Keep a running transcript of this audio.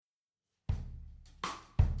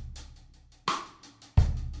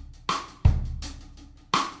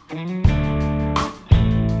Picking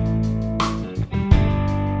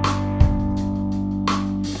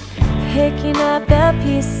up the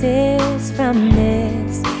pieces from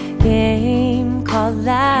this game called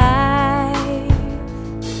life.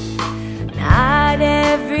 Not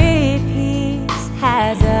every piece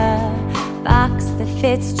has a box that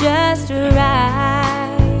fits just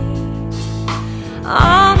right.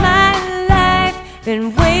 All my life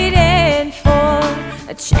been waiting for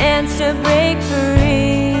a chance to break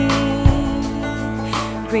free.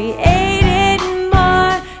 Created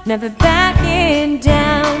more, never backing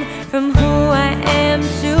down from who I am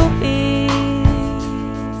to be.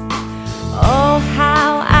 Oh,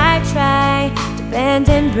 how I try to bend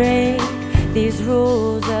and break these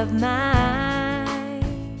rules of mine.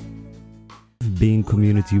 Being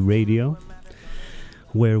Community Radio,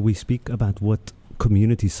 where we speak about what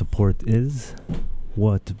community support is,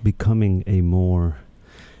 what becoming a more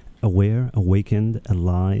aware, awakened,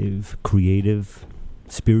 alive, creative,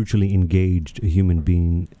 spiritually engaged human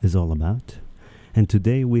being is all about. And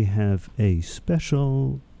today we have a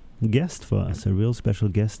special guest for us, a real special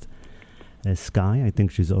guest, Sky. I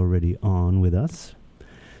think she's already on with us.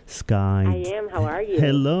 Sky. I am. How are you?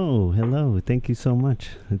 Hello. Thank you so much.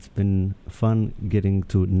 It's been fun getting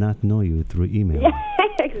to not know you through email. Yeah,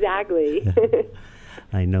 exactly.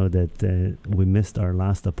 I know that we missed our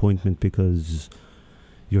last appointment because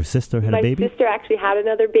your sister had a baby? My sister actually had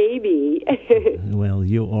another baby. Well,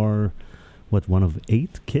 you are... What, one of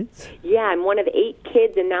 8 kids? Yeah, I'm one of 8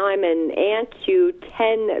 kids, and now I'm an aunt to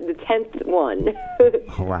the 10th one.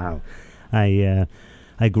 Wow. I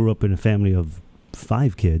grew up in a family of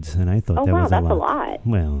 5 kids, and I thought that was a lot. Oh, wow, that's a lot.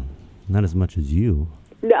 Well, not as much as you.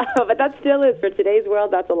 No, but that still is. For today's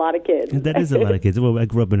world, that's a lot of kids. That is a lot of kids. Well, I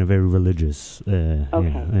grew up in a very religious, okay.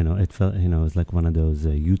 It felt, it was like one of those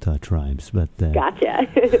Utah tribes. But gotcha.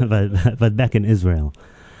 but back in Israel.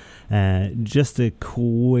 Just a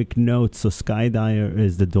quick note. So Sky Dyer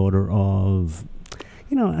is the daughter of,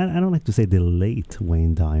 I don't like to say the late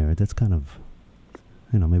Wayne Dyer. That's kind of,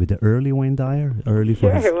 maybe the early Wayne Dyer. Early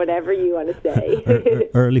for whatever you want to say.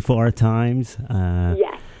 Early for our times.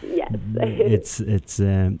 Yes. It's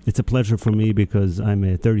a pleasure for me because I'm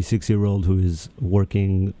a 36-year-old who is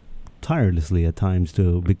working tirelessly at times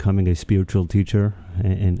to becoming a spiritual teacher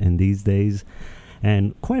in these days.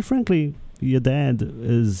 And quite frankly, your dad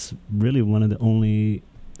is really one of the only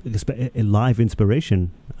live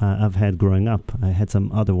inspiration I've had growing up. I had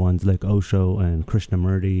some other ones like Osho and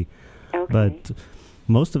Krishnamurti, but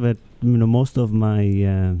most of it, most of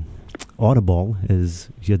my audible is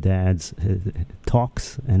your dad's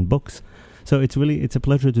talks and books. So it's a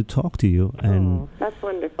pleasure to talk to you. And that's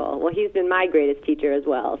wonderful. Well, he's been my greatest teacher as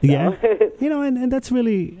well. So. Yeah, and that's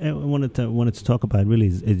really I wanted to talk about really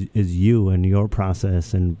is you and your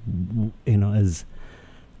process, and as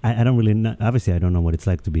I don't really know, obviously I don't know what it's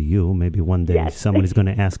like to be you. Maybe one day someone is going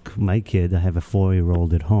to ask my kid. I have a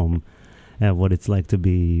 4-year-old at home, what it's like to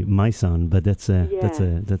be my son. But that's in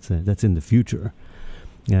the future.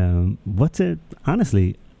 What's it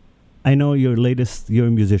honestly? I know you're a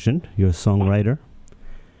musician, you're a songwriter.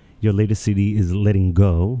 Your latest CD is Letting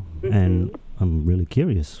Go, and I'm really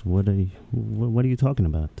curious. What are you talking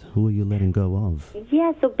about? Who are you letting go of?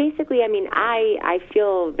 Yeah, so basically, I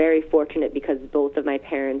feel very fortunate because both of my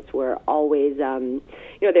parents were always,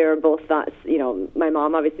 they were both, my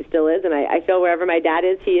mom obviously still is, and I feel wherever my dad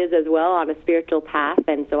is, he is as well on a spiritual path,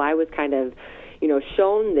 and so I was kind of,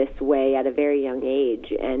 shown this way at a very young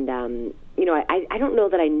age, and, I don't know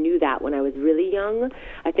that I knew that when I was really young.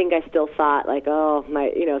 I think I still thought like,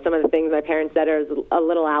 some of the things my parents said are a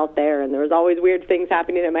little out there, and there was always weird things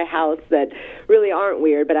happening in my house that really aren't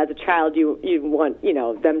weird. But as a child, you want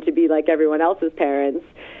them to be like everyone else's parents.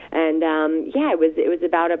 And it was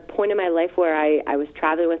about a point in my life where I was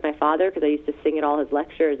traveling with my father because I used to sing at all his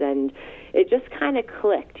lectures, and it just kind of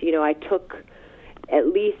clicked. I took. At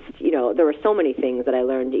least, there were so many things that I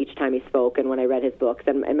learned each time he spoke and when I read his books,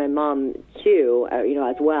 and my mom, too,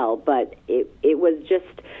 as well. But it was just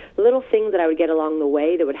little things that I would get along the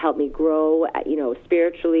way that would help me grow,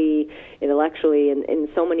 spiritually, intellectually, in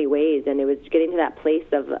so many ways. And it was getting to that place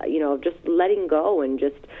of, just letting go and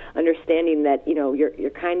just understanding that, you're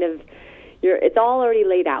kind of, it's all already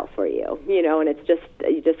laid out for you, and it's just,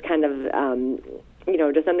 you just kind of,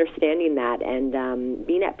 just understanding that and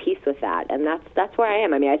being at peace with that, and that's where I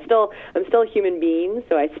am. I'm still a human being,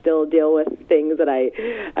 so I still deal with things that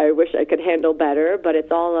I wish I could handle better. But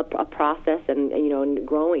it's all a process and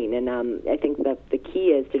growing. And I think that the key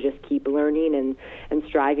is to just keep learning and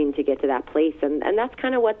striving to get to that place. And that's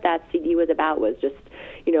kind of what that CD was about. Was just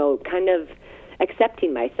kind of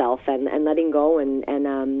accepting myself and letting go, and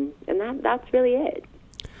that's really it.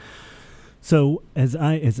 So as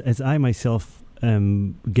I myself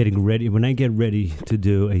am getting ready, when I get ready to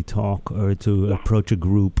do a talk or to approach a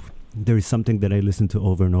group, there is something that I listen to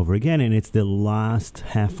over and over again, and it's the last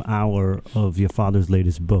half hour of your father's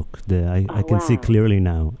latest book. I can see clearly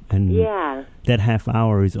now. And that half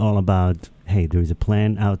hour is all about, hey, there is a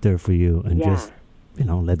plan out there for you, and just,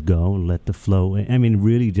 let go, let the flow. I mean,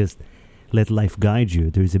 really just let life guide you.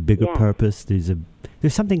 There's a bigger purpose. There's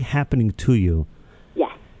something happening to you.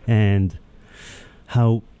 Yes. And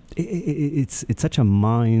how it's such a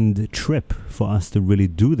mind trip for us to really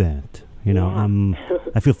do that.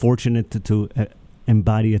 I feel fortunate to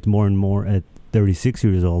embody it more and more at 36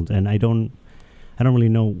 years old, and I don't really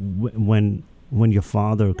know when your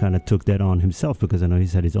father kind of took that on himself, because I know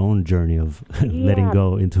he's had his own journey of letting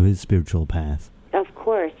go into his spiritual path. Of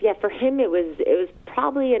course, yeah. For him, it was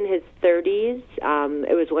probably in his 30s.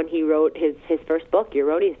 It was when he wrote his first book, Your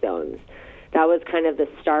Roni Stones. That was kind of the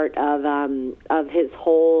start of his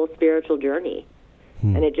whole spiritual journey.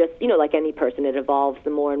 And it just, like any person, it evolves the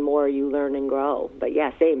more and more you learn and grow. But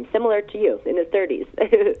similar to you, in his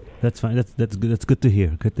 30s. That's fine. That's good. That's good to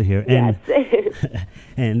hear. Good to hear. Yes.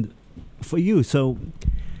 And for you, so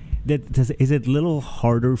is it a little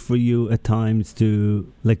harder for you at times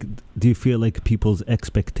to, do you feel like people's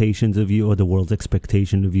expectations of you or the world's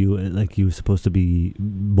expectation of you, like you're supposed to be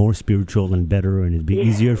more spiritual and better, and it'd be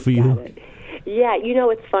easier for you? Yeah,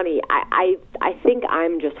 it's funny. I think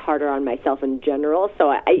I'm just harder on myself in general.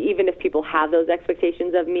 So even if people have those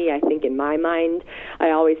expectations of me, I think in my mind,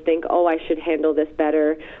 I always think, I should handle this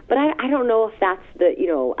better. But I don't know if that's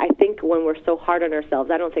I think when we're so hard on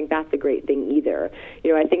ourselves, I don't think that's a great thing either.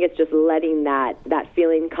 I think it's just letting that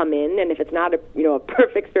feeling come in. And if it's not a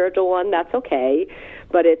perfect spiritual one, that's okay.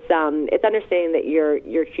 But it's understanding that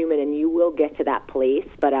you're human and you will get to that place.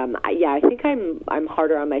 But I think I'm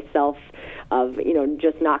harder on myself of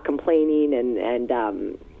just not complaining and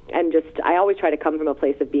just I always try to come from a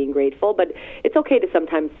place of being grateful. But it's okay to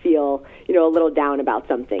sometimes feel a little down about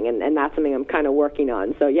something, and that's something I'm kind of working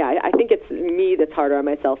on. So I think it's me that's harder on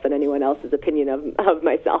myself than anyone else's opinion of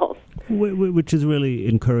myself. Which is really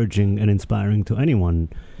encouraging and inspiring to anyone.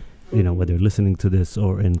 Whether listening to this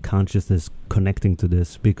or in consciousness connecting to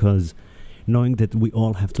this, because knowing that we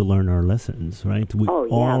all have to learn our lessons, right? We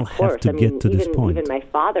all have to get to this point. Even my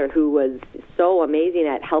father, who was so amazing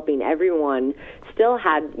at helping everyone, still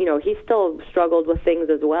had, he still struggled with things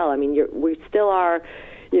as well. I mean, we still are,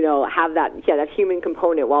 have that human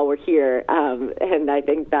component while we're here, and I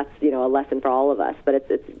think that's, a lesson for all of us. But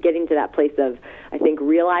it's getting to that place of, I think,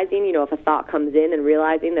 realizing, if a thought comes in and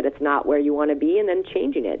realizing that it's not where you want to be, and then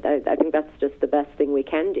changing it. I think that's just the best thing we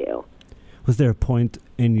can do. Was there a point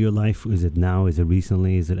in your life, is it now, is it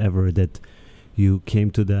recently, is it ever, that you came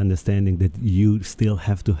to the understanding that you still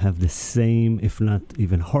have to have the same, if not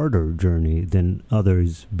even harder journey than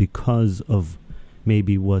others, because of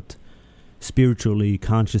maybe what spiritually,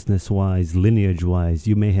 consciousness-wise, lineage-wise,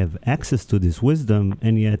 you may have access to this wisdom,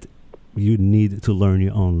 and yet you need to learn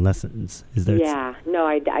your own lessons? Is that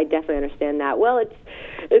I definitely understand that. Well,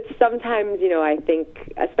 it's sometimes, I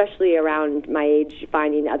think, especially around my age,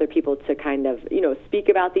 finding other people to kind of, speak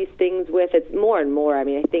about these things with. It's more and more. I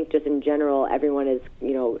mean, I think just in general, everyone is,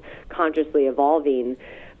 consciously evolving.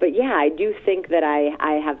 But I do think that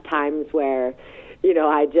I have times where,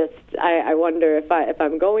 I wonder if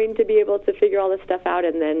I'm going to be able to figure all this stuff out,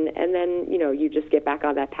 and then you just get back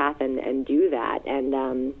on that path and do that. And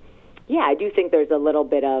I do think there's a little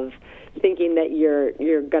bit of thinking that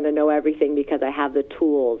you're going to know everything because I have the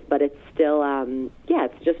tools, but it's still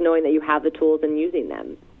it's just knowing that you have the tools and using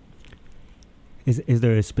them. Is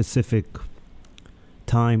there a specific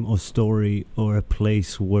time or story or a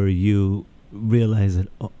place where you realize that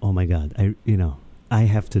oh my God, I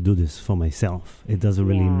have to do this for myself. It doesn't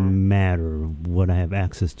really matter what I have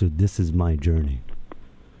access to. This is my journey.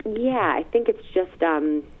 Yeah, I think it's just,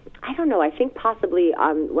 I don't know. I think possibly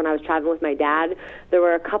when I was traveling with my dad, there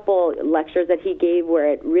were a couple lectures that he gave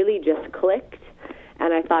where it really just clicked.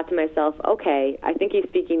 And I thought to myself, okay, I think he's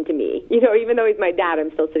speaking to me. Even though he's my dad, I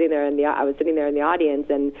was sitting there in the audience,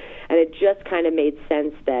 and it just kind of made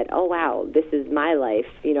sense that, oh wow, this is my life.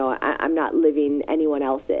 I'm not living anyone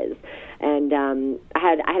else's. And I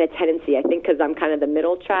had a tendency, I think, because I'm kind of the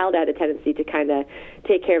middle child, I had a tendency to kind of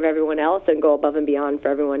take care of everyone else and go above and beyond for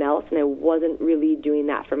everyone else, and I wasn't really doing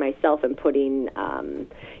that for myself and putting,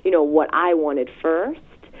 what I wanted first.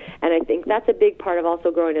 And I think that's a big part of also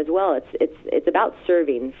growing as well. It's about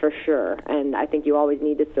serving for sure, and I think you always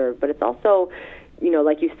need to serve. But it's also,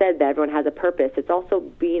 like you said, that everyone has a purpose. It's also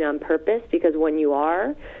being on purpose, because when you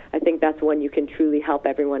are, I think that's when you can truly help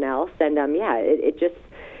everyone else. And it just,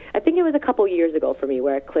 I think it was a couple years ago for me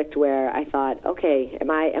where it clicked, where I thought, okay,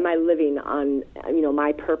 am I living on,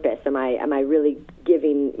 my purpose? Am I really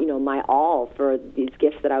giving, my all for these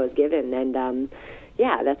gifts that I was given? And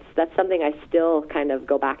that's something I still kind of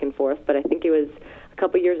go back and forth. But I think it was a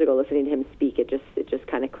couple years ago, listening to him speak, it just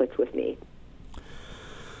kind of clicked with me.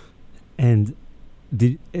 And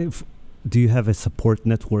do you have a support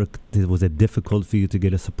network? Was it difficult for you to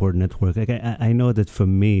get a support network? Like I know that for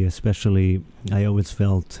me, especially, I always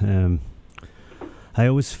felt in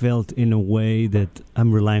a way that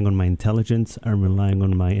I'm relying on my intelligence, I'm relying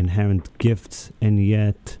on my inherent gifts, and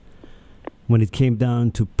yet when it came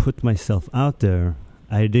down to put myself out there,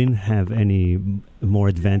 I didn't have any more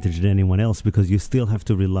advantage than anyone else, because you still have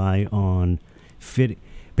to rely on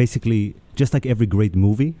basically, just like every great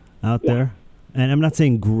movie out there. And I'm not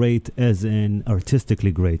saying great as in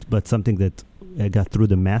artistically great, but something that got through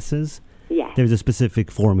the masses. Yeah. There's a specific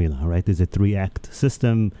formula, right? There's a 3-act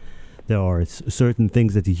system. There are certain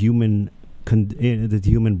things that the human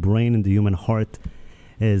brain and the human heart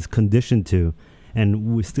is conditioned to.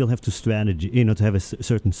 And we still have to to have a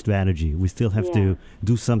certain strategy. We still have to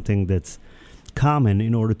do something that's common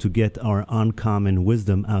in order to get our uncommon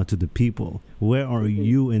wisdom out to the people. Where are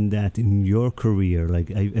you in that, in your career? Like,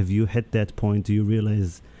 have you hit that point? Do you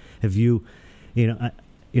realize, so you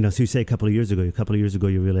say a couple of years ago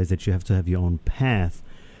you realized that you have to have your own path.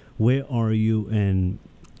 Where are you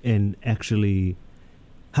in actually,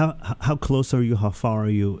 how close are you? How far are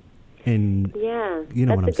you? And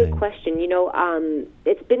that's a good question.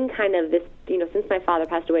 It's been kind of this, since my father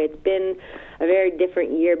passed away, it's been a very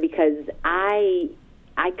different year, because I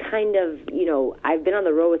kind of, I've been on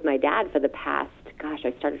the road with my dad for the past,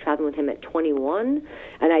 I started traveling with him at 21,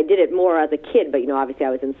 and I did it more as a kid, but, obviously I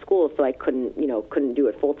was in school, so I couldn't do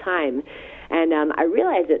it full time. And I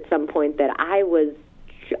realized at some point that I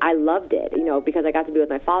loved it, because I got to be with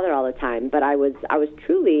my father all the time. But I was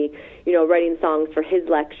truly, writing songs for his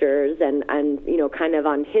lectures and kind of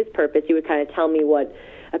on his purpose. He would kind of tell me what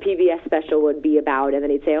a PBS special would be about, and then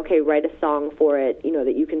he'd say, okay, write a song for it,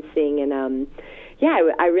 that you can sing. And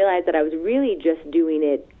I realized that I was really just doing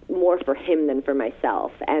it more for him than for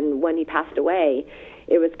myself. And when he passed away,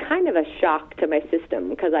 it was kind of a shock to my system,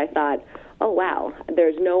 because I thought, oh wow,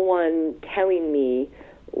 there's no one telling me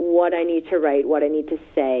what I need to write, what I need to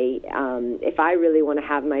say. If I really want to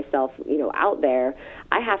have myself, out there,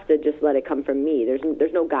 I have to just let it come from me.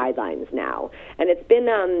 There's no guidelines now, and it's been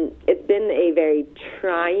a very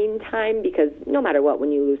trying time, because no matter what,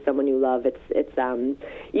 when you lose someone you love, it's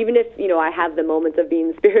even if I have the moments of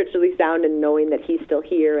being spiritually sound and knowing that he's still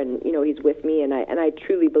here and he's with me, and I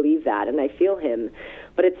truly believe that, and I feel him,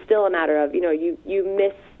 but it's still a matter of you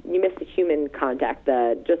miss the human contact,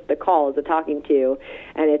 just the calls, the talking to,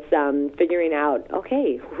 and it's figuring out,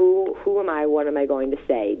 okay, who am I? What am I going to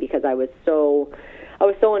say? Because I was so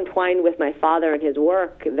entwined with my father and his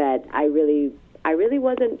work that I really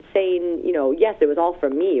wasn't saying, yes, it was all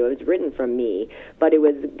from me. It was written from me, but it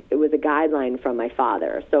was a guideline from my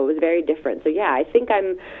father. So it was very different. So yeah, I think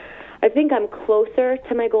I'm closer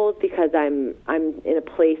to my goals, because I'm in a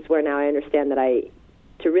place where now I understand that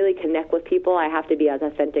to really connect with people, I have to be as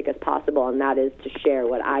authentic as possible, and that is to share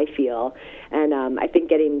what I feel. And I think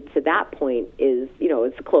getting to that point is,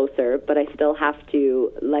 it's closer, but I still have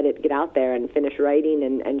to let it get out there and finish writing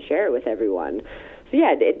and share it with everyone. So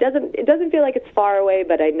yeah, it doesn't feel like it's far away,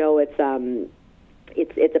 but I know it's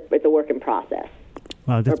a work in process.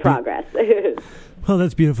 Wow, or progress. Well,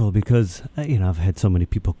 that's beautiful, because I've had so many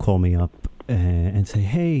people call me up and say,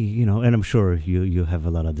 hey, and I'm sure you have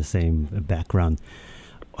a lot of the same background.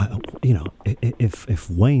 If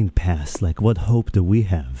Wayne passed, like, what hope do we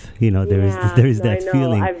have? There is that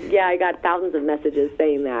feeling. I got thousands of messages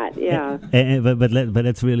saying that. Yeah. But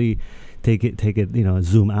let's really take it.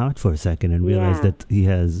 Zoom out for a second and realize that he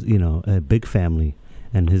has, a big family,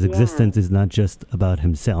 and his existence is not just about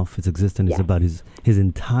himself. His existence is about his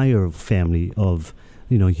entire family of,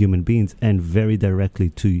 human beings, and very directly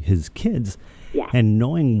to his kids. Yeah. And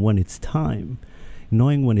knowing when it's time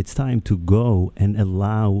to go and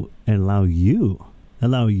allow you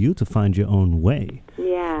to find your own way.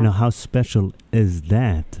 Yeah. How special is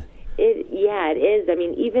that? It is.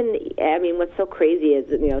 What's so crazy is,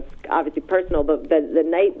 it's obviously personal, but the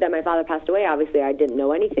night that my father passed away, obviously I didn't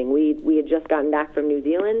know anything. We had just gotten back from New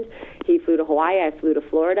Zealand. He flew to Hawaii. I flew to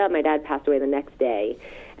Florida. My dad passed away the next day.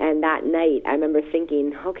 And that night, I remember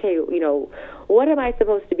thinking, okay, what am I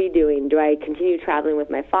supposed to be doing? Do I continue traveling with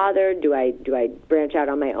my father? Do I branch out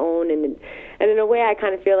on my own? And in a way, I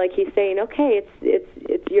kind of feel like he's saying, okay,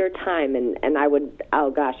 it's your time. And I would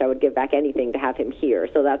give back anything to have him here.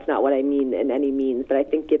 So that's not what I mean in any means, but I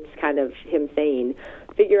think it's kind of him saying,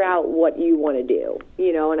 figure out what you want to do,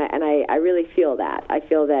 And I really feel that. I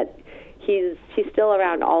feel that he's still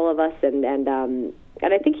around all of us, and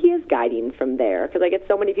I think he is guiding from there, because I get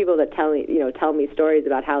so many people that tell me stories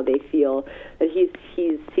about how they feel that he's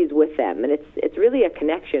with them, and it's really a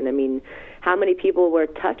connection. I mean, how many people were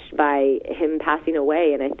touched by him passing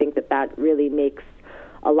away, and I think that really makes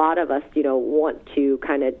a lot of us, want to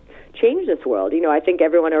kind of change this world. I think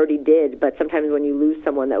everyone already did, but sometimes when you lose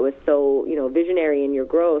someone that was so, visionary in your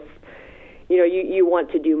growth, you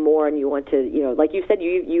want to do more, and you want to, like you said,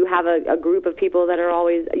 you have a group of people that are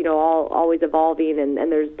always, always evolving,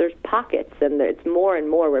 and there's pockets, and it's more and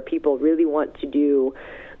more where people really want to do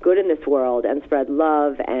good in this world and spread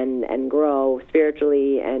love and grow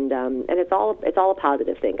spiritually, and it's all a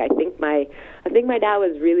positive thing. I think my dad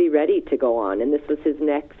was really ready to go on, and this was his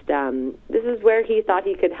next. This is where he thought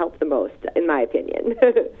he could help the most, in my opinion.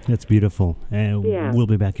 That's beautiful. Yeah. We'll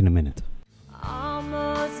be back in a minute.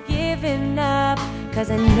 Almost giving up,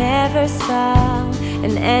 'cause I never saw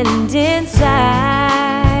an end in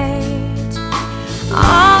sight.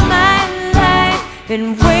 All my life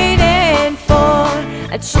been waiting for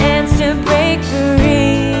a chance to break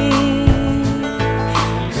free.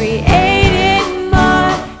 Creating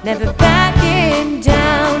more, never backing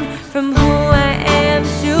down from who I am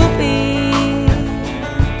to be.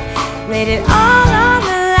 Laid it all on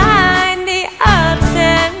the line, the ups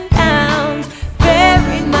and downs,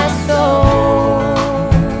 buried my soul.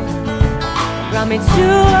 Brought me to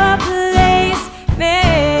a place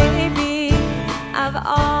maybe I've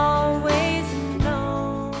always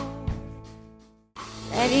known.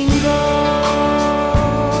 Letting go.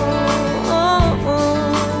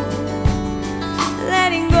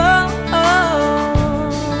 Letting go.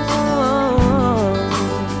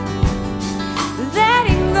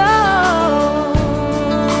 Letting go.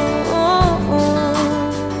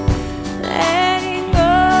 Letting go.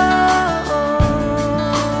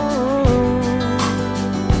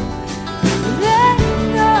 Letting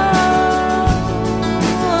go.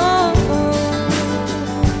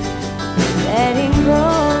 Letting go.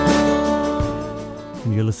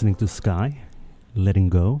 And you're listening to Sky, Letting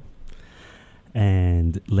Go,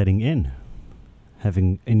 and Letting In,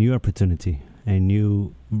 having a new opportunity, a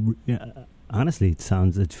new, honestly,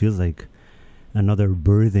 it feels like another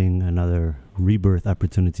birthing, another rebirth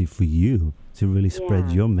opportunity for you to really spread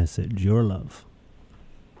Yeah. your message, your love.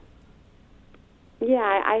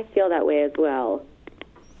 Yeah, I feel that way as well.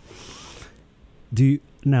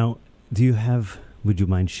 Would you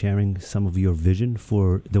mind sharing some of your vision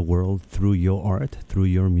for the world through your art, through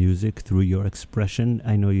your music, through your expression?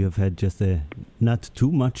 I know you have had just not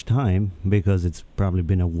too much time, because it's probably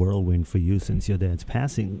been a whirlwind for you since your dad's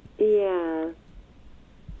passing.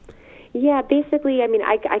 Yeah, basically, I mean,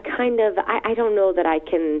 I don't know that I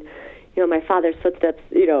can, my father's footsteps,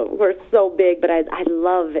 were so big, but I'd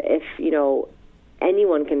love if,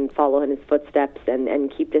 anyone can follow in his footsteps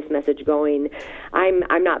and keep this message going.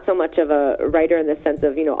 I'm not so much of a writer in the sense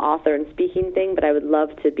of, author and speaking thing, but I would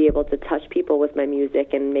love to be able to touch people with my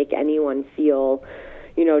music and make anyone feel,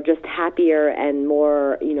 just happier and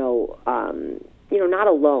more, not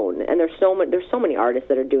alone. And there's so many artists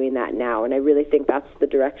that are doing that now, and I really think that's the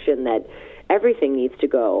direction that everything needs to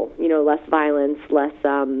go. Less violence, less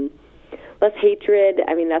hatred.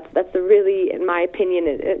 I mean, that's a really, in my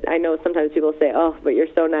opinion, I know sometimes people say, "Oh, but you're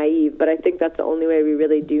so naive," but I think that's the only way we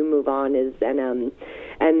really do move on and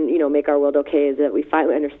make our world okay, is that we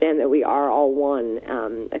finally understand that we are all one.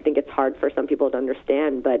 I think it's hard for some people to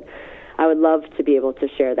understand, but I would love to be able to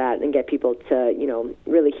share that and get people to,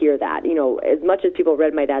 really hear that. As much as people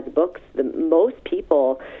read my dad's books, most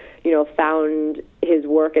people, found his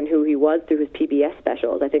work and who he was through his PBS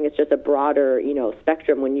specials. I think it's just a broader,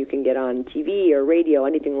 spectrum when you can get on TV or radio,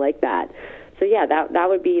 anything like that. So yeah, that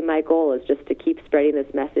would be my goal, is just to keep spreading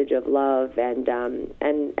this message of love and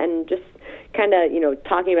just kind of,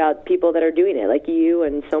 talking about people that are doing it, like you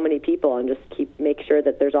and so many people, and just make sure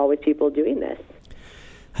that there's always people doing this.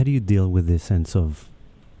 How do you deal with this sense of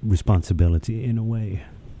responsibility in a way?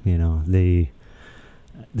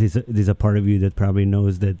 There's a part of you that probably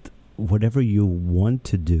knows that whatever you want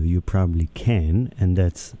to do, you probably can, and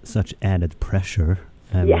that's such added pressure.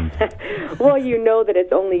 Yeah. Well, you know that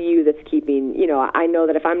it's only you that's keeping, I know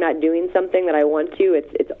that if I'm not doing something that I want to,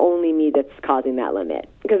 it's only me that's causing that limit.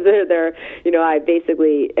 Because I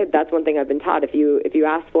basically, that's one thing I've been taught. If you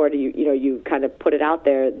ask for it, you kind of put it out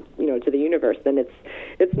there, to the universe, then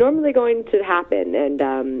it's normally going to happen. And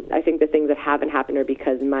I think the things that haven't happened are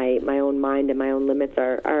because my own mind and my own limits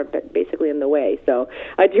are basically in the way. So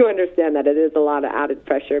I do understand that it is a lot of added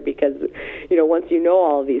pressure because, once you know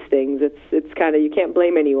all of these things, it's kind of, you can't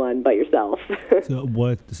blame anyone but yourself.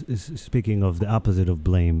 So speaking of the opposite of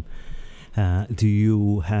blame, do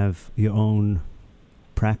you have your own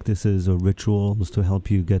practices or rituals to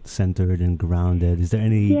help you get centered and grounded? Is there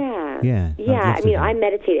any? Yeah. I mean, I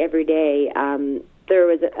meditate every day. There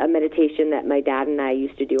was a meditation that my dad and I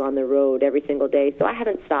used to do on the road every single day, so I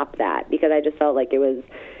haven't stopped that because I just felt like it was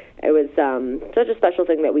such a special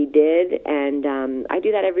thing that we did, and I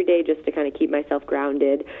do that every day just to kind of keep myself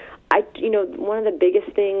grounded. One of the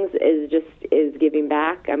biggest things is giving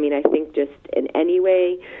back. I mean, I think just in any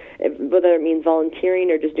way, whether it means volunteering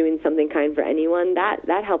or just doing something kind for anyone,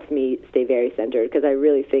 that helps me stay very centered because I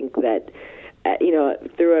really think that,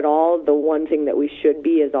 through it all, the one thing that we should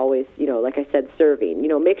be is always, like I said, serving.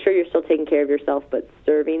 Make sure you're still taking care of yourself, but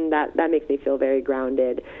serving, that makes me feel very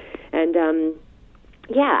grounded. And,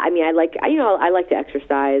 I mean, I like to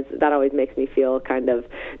exercise. That always makes me feel kind of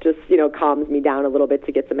just, calms me down a little bit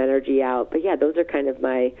to get some energy out. But yeah, those are kind of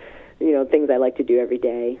my, things I like to do every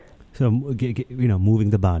day. So,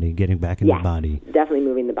 moving the body, getting back in the body. Definitely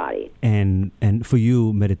moving the body. And for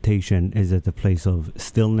you, meditation, is it a place of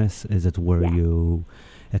stillness? Is it where you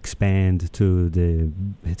expand to the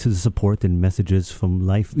support and messages from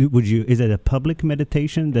life? Is it a public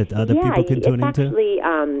meditation that other people can tune into? Actually,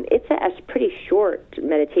 it's a pretty short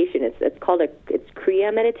meditation. It's called it's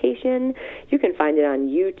Kriya meditation. You can find it on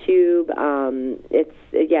YouTube.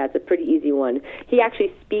 It's a pretty easy one. He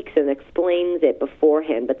actually speaks and explains it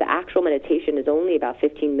beforehand, but the actual meditation is only about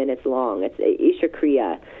 15 minutes long. It's Isha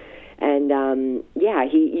Kriya. And,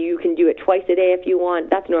 you can do it twice a day if you want.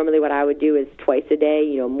 That's normally what I would do is twice a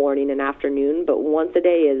day, morning and afternoon. But once a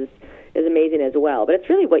day is amazing as well. But it's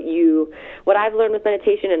really what I've learned with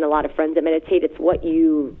meditation and a lot of friends that meditate, it's what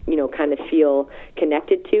you kind of feel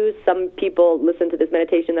connected to. Some people listen to this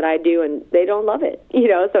meditation that I do and they don't love it,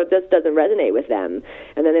 so it just doesn't resonate with them.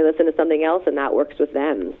 And then they listen to something else and that works with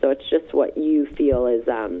them. So it's just what you feel is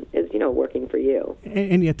working for you.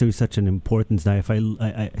 And yet there's such an importance now. If I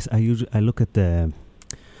look at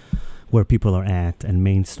where people are at and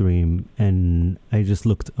mainstream, and I just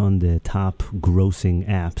looked on the top grossing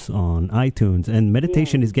apps on iTunes, and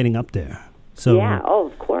meditation is getting up there. So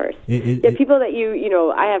of course. People that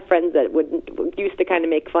I have friends that used to kind of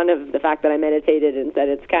make fun of the fact that I meditated and said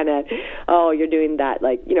it's kind of, you're doing that,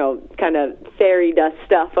 kind of fairy dust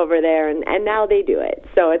stuff over there, and now they do it.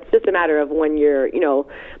 So it's just a matter of when you're,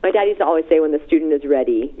 my dad used to always say when the student is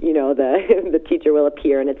ready, the teacher will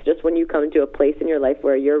appear, and it's just when you come to a place in your life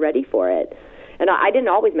where you're ready for it. And I didn't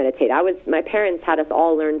always meditate. My parents had us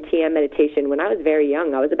all learn TM meditation when I was very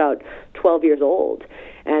young. I was about 12 years old.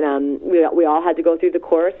 And we all had to go through the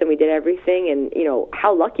course, and we did everything. And,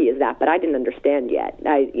 how lucky is that? But I didn't understand yet.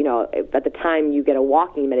 At the time, you get a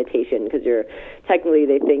walking meditation because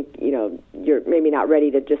they think, you're maybe not ready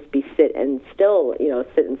to just be sit and still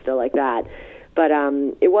like that. But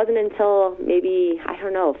it wasn't until maybe,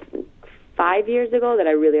 5 years ago that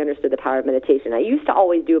I really understood the power of meditation. I used to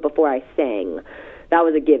always do it before I sang. That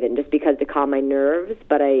was a given, just because to calm my nerves.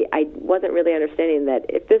 But I wasn't really understanding that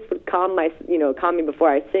if this would calm me before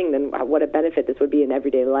I sing, then what a benefit this would be in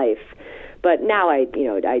everyday life. But now I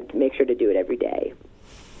make sure to do it every day.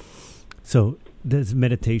 So does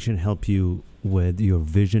meditation help you with your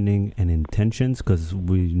visioning and intentions? Because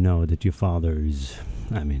we know that your father's,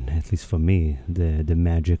 at least for me, the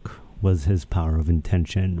magic was his power of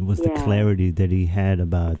intention, was the clarity that he had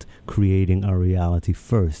about creating our reality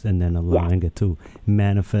first and then allowing it to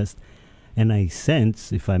manifest. And I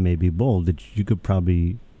sense, if I may be bold, that you could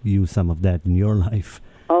probably use some of that in your life.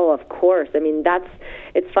 Oh, of course.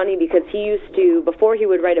 It's funny because he used to, before he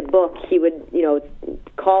would write a book, he would,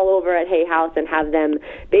 call over at Hay House and have them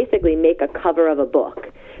basically make a cover of a book.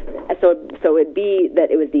 So it'd be that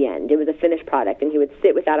it was the end. It was a finished product, and he would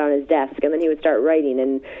sit with that on his desk, and then he would start writing.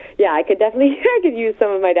 And I could use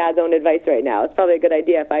some of my dad's own advice right now. It's probably a good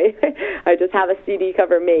idea if I just have a CD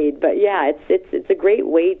cover made. But it's a great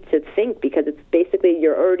way to think because it's basically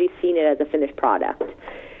you're already seeing it as a finished product.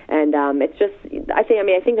 And it's just, I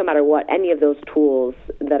think no matter what, any of those tools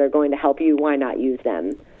that are going to help you, why not use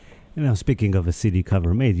them? Speaking of a CD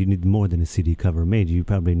cover made, you need more than a CD cover made. You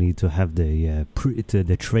probably need to have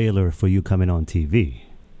the trailer for you coming on TV.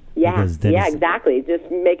 Yeah, Because that yeah, is- exactly. Just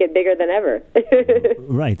make it bigger than ever.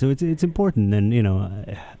 Right, so it's important, and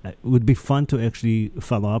it would be fun to actually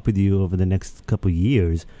follow up with you over the next couple of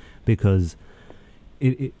years, because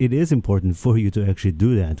it is important for you to actually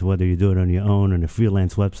do that, whether you do it on your own, on a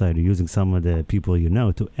freelance website, or using some of the people you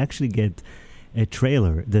know, to actually get a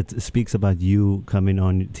trailer that speaks about you coming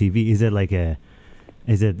on TV. Is it like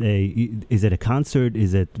is it a concert?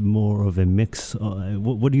 Is it more of a mix?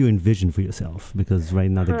 What do you envision for yourself? Because right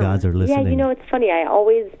now the gods are listening. Yeah, it's funny.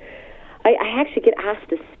 I actually get asked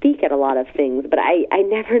to speak at a lot of things, but I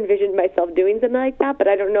never envisioned myself doing something like that. But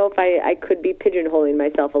I don't know if I could be pigeonholing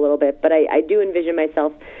myself a little bit. But I do envision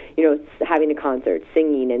myself, having a concert,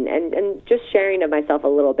 singing, and just sharing of myself a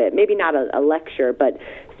little bit. Maybe not a lecture, but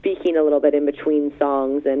speaking a little bit in between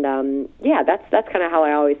songs. And that's kind of how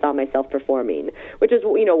I always saw myself performing, which is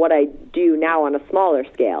what I do now on a smaller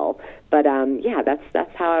scale. But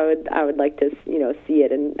that's how I would like to see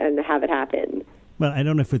it and have it happen. Well, I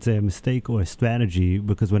don't know if it's a mistake or a strategy,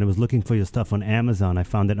 because when I was looking for your stuff on Amazon, I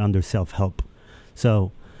found it under self-help.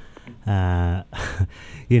 So,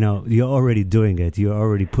 you're already doing it. You're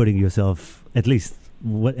already putting yourself, at least,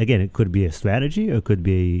 it could be a strategy, or it could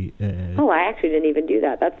be... I actually didn't even do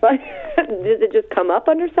that. That's fun. Does it just come up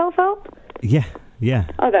under self-help? Yeah.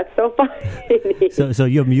 Oh, that's so funny. So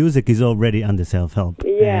your music is already under self-help.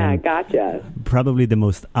 Yeah, and gotcha. probably the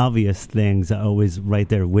most obvious things are always right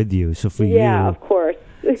there with you. So for you... Yeah, of course.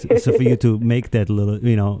 so for you to make that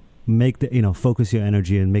little, focus your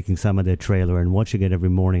energy in making some of that trailer and watching it every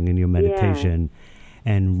morning in your meditation,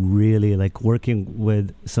 and really like working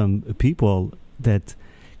with some people that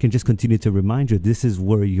can just continue to remind you, this is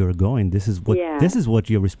where you're going. This is what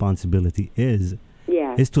your responsibility is.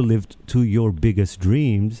 Yeah. Is to live to your biggest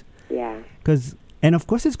dreams. Yeah. And of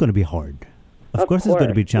course it's going to be hard. Of course it's going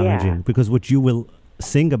to be challenging, because what you will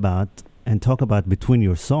sing about and talk about between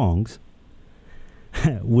your songs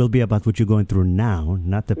will be about what you're going through now,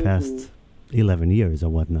 not the past 11 years or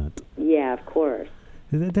whatnot. Yeah, of course.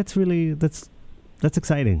 That's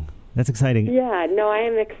exciting. That's exciting. Yeah, no, I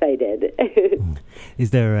am excited.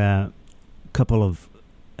 Is there a couple of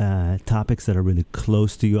topics that are really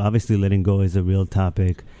close to you? Obviously, letting go is a real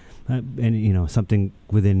topic. And, something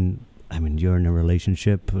within, you're in a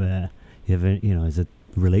relationship. Is it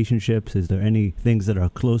relationships? Is there any things that are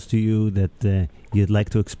close to you that you'd like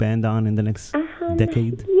to expand on in the next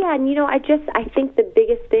decade? Yeah, and I think the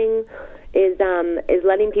biggest thing is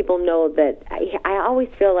letting people know that I always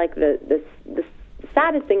feel like the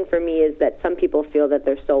saddest thing for me is that some people feel that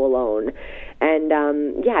they're so alone. And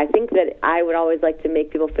I think that I would always like to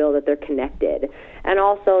make people feel that they're connected. And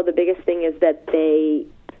also the biggest thing is that they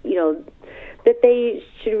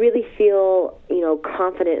should really feel,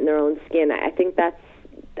 confident in their own skin. I think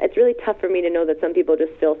it's really tough for me to know that some people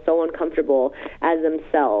just feel so uncomfortable as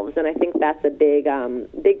themselves, and I think that's a big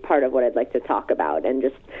part of what I'd like to talk about, and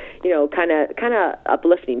just kind of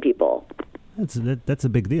uplifting people. That's a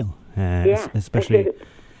big deal.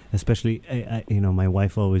 Especially, my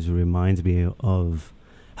wife always reminds me of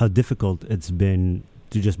how difficult it's been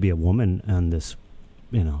to just be a woman in this,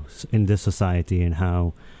 in this society, and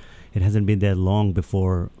how it hasn't been that long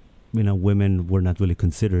before, women were not really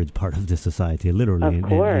considered part of this society, literally,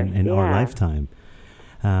 in our lifetime.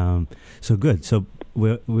 So good. So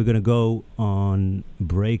we're going to go on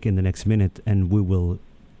break in the next minute, and we will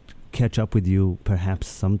catch up with you perhaps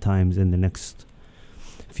sometimes in the next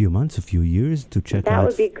few months, a few years, to check out. That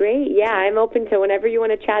would be great. Yeah, I'm open to whenever you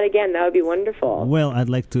want to chat again. That would be wonderful. Well, I'd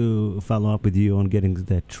like to follow up with you on getting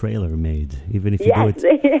that trailer made, even if you do it.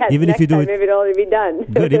 Yes, even if you do it, maybe it'll already be done.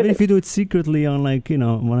 Good. Even if you do it secretly on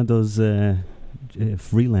one of those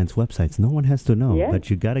freelance websites, no one has to know. But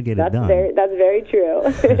you got to get it done. That's very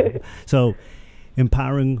true. So,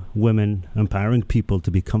 empowering women, empowering people to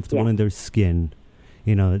be comfortable in their skin.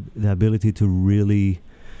 The ability to really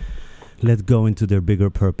let go into their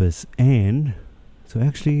bigger purpose, and so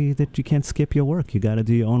actually that you can't skip your work. You got to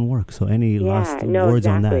do your own work. So any last words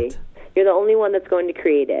on that? You're the only one that's going to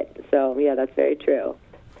create it. So that's very true.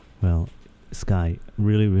 Well, Sky,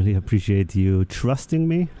 really, really appreciate you trusting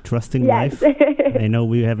me, trusting yes. life. I know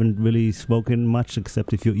we haven't really spoken much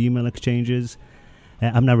except a few email exchanges.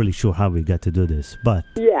 I'm not really sure how we got to do this, but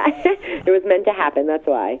yeah, it was meant to happen. That's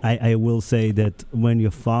why. I will say that when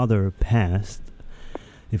your father passed,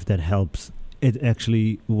 if that helps, it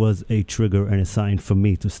actually was a trigger and a sign for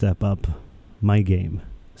me to step up my game.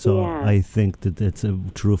 So I think that it's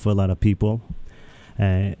true for a lot of people.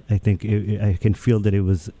 I think I can feel that it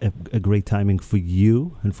was a great timing for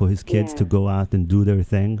you and for his kids to go out and do their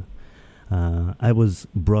thing. I was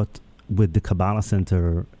brought with the Kabbalah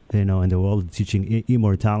Center, and they were all teaching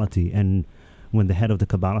immortality. And when the head of the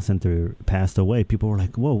Kabbalah Center passed away, people were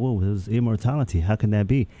like, whoa, there's immortality. How can that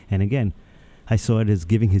be? And again, I saw it as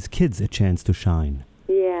giving his kids a chance to shine.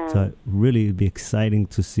 Yeah. So really it'd be exciting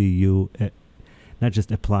to see you not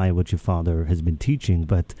just apply what your father has been teaching,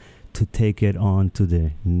 but to take it on to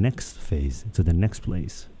the next phase, to the next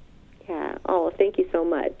place. Yeah. Oh, thank you so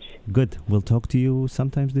much. Good. We'll talk to you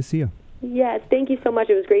sometimes this year. Yes, thank you so much.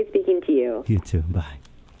 It was great speaking to you. You too. Bye.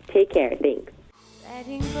 Take care. Thanks.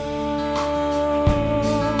 Letting go.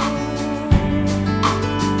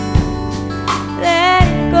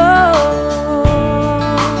 Letting go.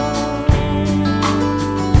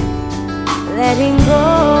 Letting go.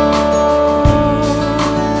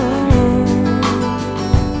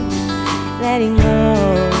 Letting go.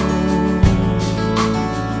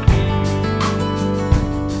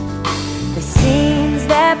 The scenes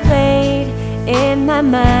that played in my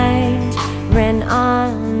mind ran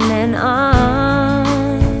on and on,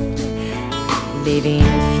 leaving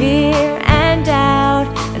fear and doubt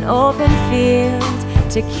an open field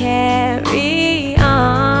to carry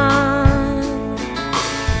on.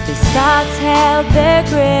 These thoughts held their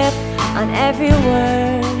grip on every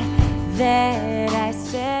word that I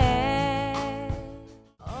said.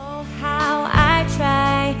 Oh, how I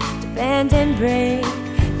try to bend and break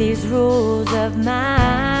these rules of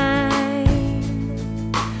mine.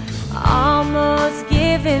 Almost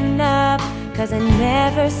giving up, 'cause I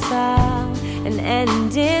never saw an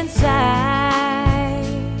end in sight.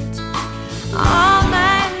 All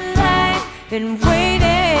my life been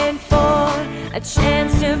waiting for a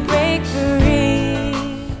chance to break free.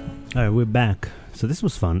 All right, we're back. So this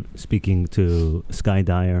was fun, speaking to Sky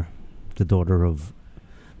Dyer, the daughter of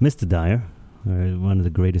Mr. Dyer, one of the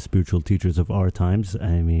greatest spiritual teachers of our times.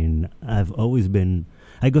 I mean, I've always been...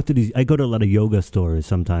 I go to a lot of yoga stores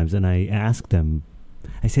sometimes, and I ask them,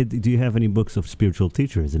 I said, do you have any books of spiritual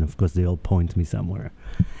teachers? And of course, they all point me somewhere.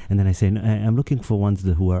 And then I say, no, I'm looking for ones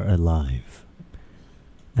who are alive.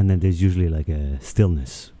 And then there's usually like a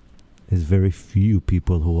stillness. There's very few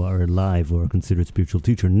people who are alive who are considered spiritual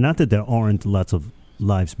teacher. Not that there aren't lots of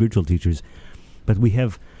live spiritual teachers, but we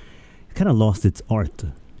have kind of lost its art.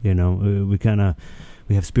 You know,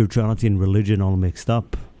 we have spirituality and religion all mixed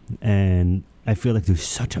up, and I feel like there's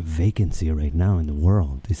such a vacancy right now in the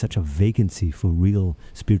world. There's such a vacancy for real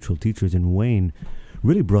spiritual teachers, and Wayne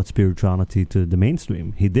really brought spirituality to the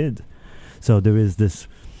mainstream. He did. So there is this,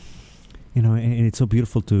 you know, and it's so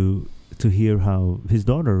beautiful to hear how his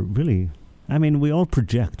daughter really, I mean, we all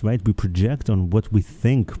project, right? We project on what we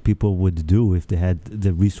think people would do if they had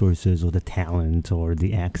the resources or the talent or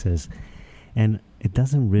the access. And it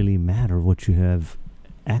doesn't really matter what you have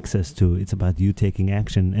access to. It's about you taking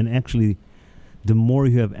action. And actually, the more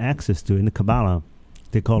you have access to, in the Kabbalah,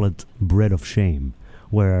 they call it bread of shame,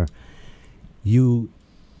 where you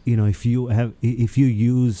know, if you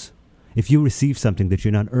receive something that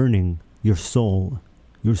you're not earning, your soul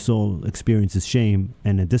experiences shame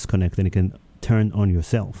and a disconnect, and it can turn on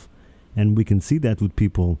yourself. And we can see that with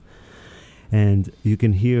people. And you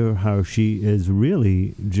can hear how she is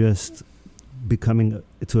really just becoming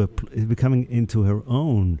into her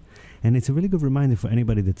own. And it's a really good reminder for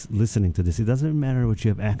anybody that's listening to this. It doesn't matter what you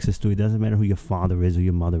have access to. It doesn't matter who your father is or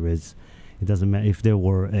your mother is. It doesn't matter if there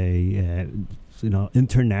were a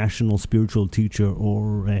international spiritual teacher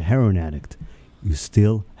or a heroin addict. You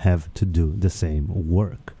still have to do the same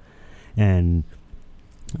work. And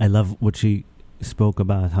I love what she spoke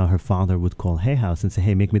about, how her father would call Hay House and say,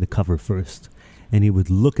 hey, make me the cover first. And he would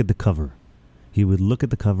look at the cover. He would look at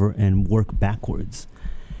the cover and work backwards.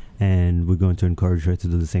 And we're going to encourage her to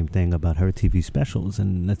do the same thing about her TV specials.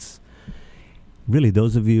 And that's really,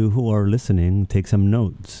 those of you who are listening, take some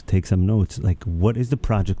notes. Like, what is the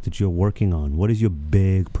project that you're working on? What is your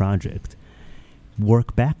big project?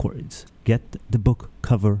 Work backwards. Get the book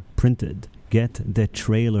cover printed. Get the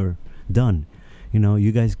trailer done. You know,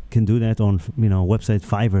 you guys can do that on, website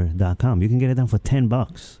Fiverr.com. You can get it done for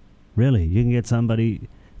 $10. Really, you can get somebody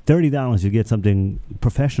 $30. You get something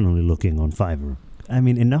professionally looking on Fiverr. I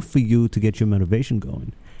mean, enough for you to get your motivation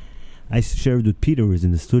going. I shared with Peter, who's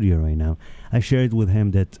in the studio right now. I shared with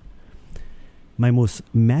him that my most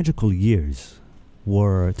magical years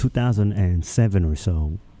were 2007 or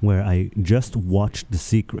so, where I just watched The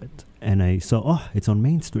Secret. And I saw, it's on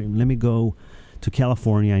mainstream. Let me go to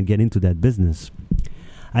California and get into that business.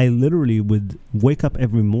 I literally would wake up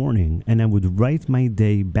every morning and I would write my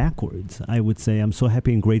day backwards. I would say, I'm so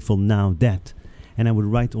happy and grateful now that. And I would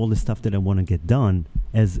write all the stuff that I want to get done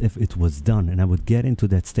as if it was done. And I would get into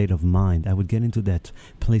that state of mind. I would get into that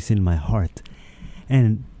place in my heart.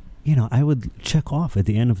 And, I would check off at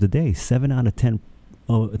the end of the day. 7 out of 10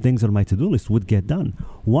 things on my to-do list would get done.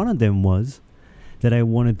 One of them was that I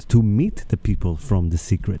wanted to meet the people from The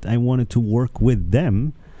Secret. I wanted to work with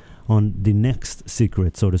them on the next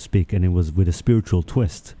secret, so to speak, and it was with a spiritual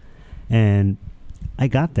twist. And I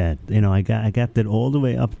got that, I got that all the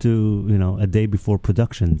way up to, a day before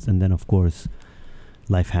productions. And then, of course,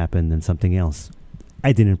 life happened and something else.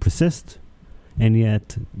 I didn't persist. And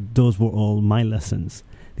yet, those were all my lessons.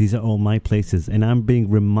 These are all my places. And I'm being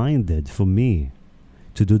reminded, for me,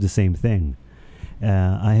 to do the same thing.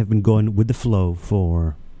 I have been going with the flow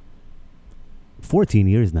for 14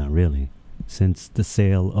 years now, really, since the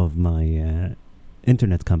sale of my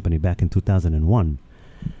internet company back in 2001.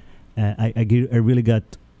 I really got,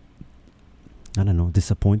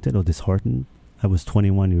 disappointed or disheartened. I was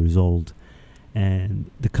 21 years old, and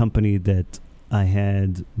the company that I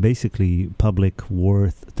had basically public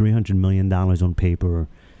worth $300 million on paper,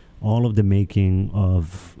 all of the making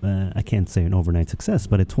of, I can't say an overnight success,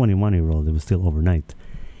 but a 21-year-old, it was still overnight.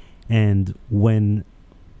 And when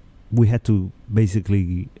we had to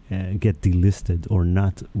basically get delisted or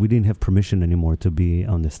not, we didn't have permission anymore to be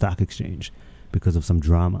on the stock exchange because of some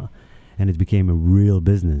drama. And it became a real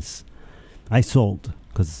business. I sold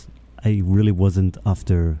because I really wasn't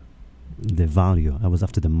after the value. I was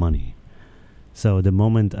after the money. So the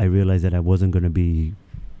moment I realized that I wasn't going to be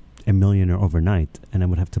a millionaire overnight and I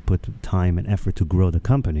would have to put time and effort to grow the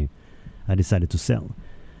company, I decided to sell.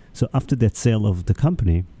 So after that sale of the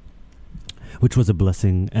company, which was a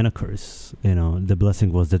blessing and a curse, the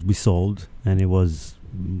blessing was that we sold, and it was,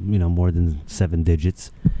 more than 7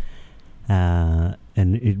 digits.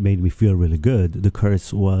 And it made me feel really good. The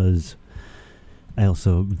curse was I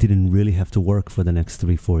also didn't really have to work for the next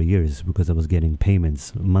 3-4 years because I was getting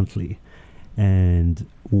payments monthly. And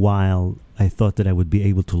while I thought that I would be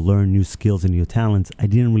able to learn new skills and new talents, I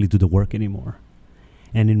didn't really do the work anymore.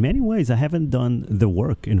 And in many ways, I haven't done the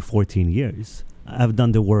work in 14 years. I've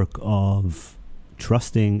done the work of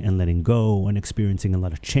trusting and letting go and experiencing a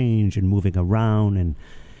lot of change and moving around and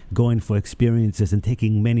going for experiences and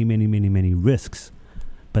taking many, many, many, many risks.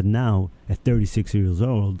 But now, at 36 years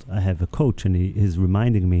old, I have a coach, and he is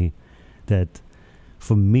reminding me that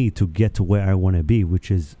for me to get to where I want to be,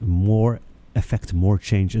 which is affect more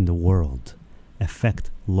change in the world, affect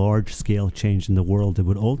large-scale change in the world that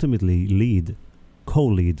would ultimately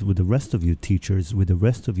co-lead with the rest of you teachers, with the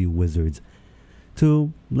rest of you wizards,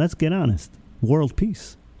 to, let's get honest, world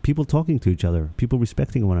peace, people talking to each other, people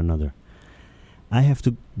respecting one another. I have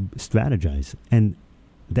to strategize, and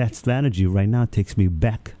that strategy right now takes me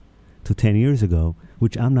back to 10 years ago,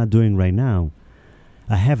 which I'm not doing right now.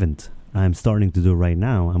 I'm starting to do right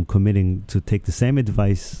now. I'm committing to take the same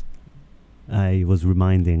advice I was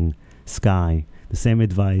reminding Sky, the same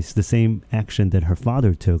advice, the same action that her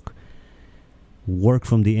father took. Work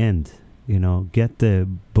from the end, get the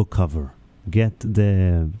book cover, get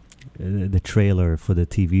the trailer for the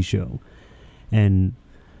TV show, and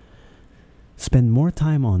spend more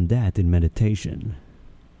time on that in meditation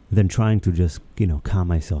than trying to just, calm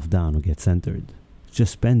myself down or get centered.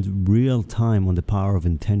 Just spend real time on the power of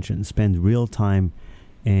intention. Spend real time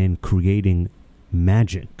in creating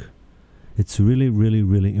magic. It's really, really,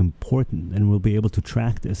 really important, and we'll be able to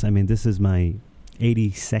track this. I mean, this is my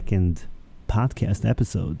 82nd podcast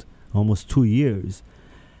episode, almost 2 years,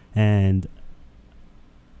 and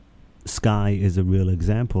Sky is a real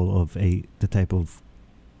example of the type of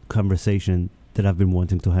conversation that I've been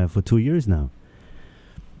wanting to have for 2 years now.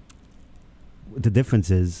 The difference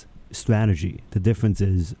is strategy. The difference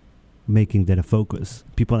is making that a focus.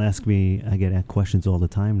 People ask me, I get questions all the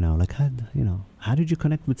time now, like, how did you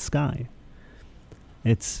connect with Sky?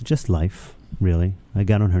 It's just life, really. I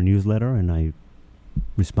got on her newsletter and I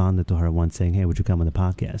responded to her once saying, hey, would you come on the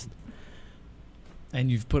podcast? And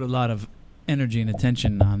you've put a lot of energy and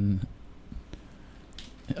attention on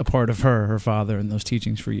a part of her father, and those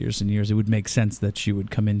teachings for years and years. It would make sense that she would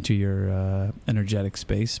come into your energetic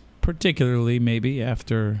space, particularly maybe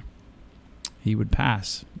after he would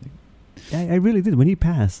pass. I really did. When he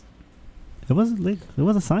passed, it was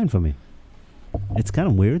a sign for me. It's kind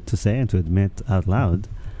of weird to say and to admit out loud,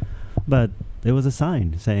 but it was a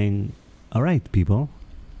sign saying, all right, people,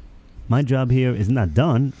 my job here is not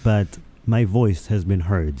done, but my voice has been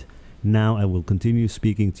heard. Now I will continue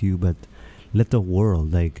speaking to you, but let the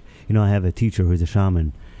world, I have a teacher who's a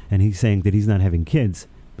shaman, and he's saying that he's not having kids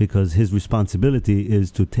because his responsibility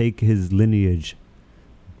is to take his lineage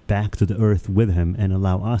back to the earth with him and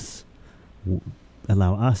allow us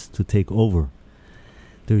to take over.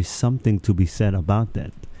 There is something to be said about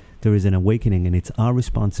that. There is an awakening, and it's our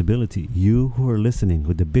responsibility. You who are listening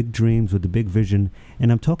with the big dreams, with the big vision,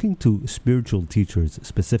 and I'm talking to spiritual teachers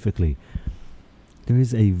specifically. there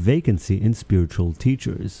is a vacancy in spiritual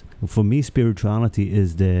teachers. For me, spirituality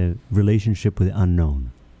is the relationship with the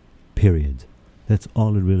unknown, period. That's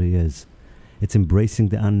all it really is. It's embracing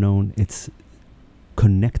the unknown. It's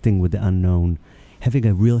connecting with the unknown, having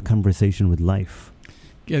a real conversation with life.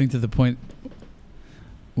 Getting to the point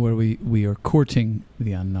where we are courting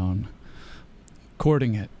the unknown,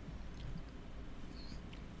 courting it.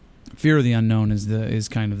 Fear of the unknown is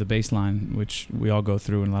kind of the baseline, which we all go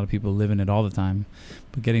through, and a lot of people live in it all the time.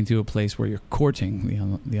 But getting to a place where you're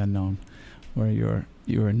courting the unknown, where you're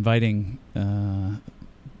inviting,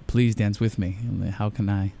 please dance with me. How can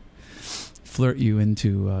I flirt you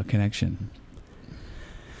into connection?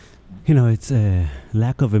 You know, it's a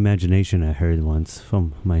lack of imagination, I heard once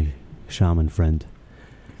from my shaman friend.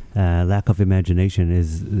 Lack of imagination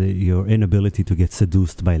is your inability to get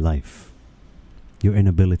seduced by life. Your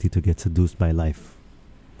inability to get seduced by life.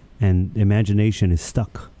 And imagination is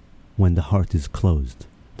stuck when the heart is closed.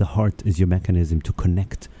 The heart is your mechanism to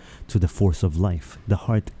connect to the force of life. The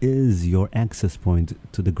heart is your access point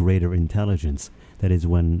to the greater intelligence. That is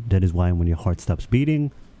why when your heart stops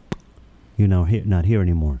beating, you're now not here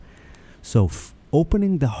anymore. So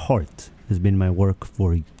opening the heart has been my work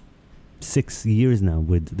for 6 years now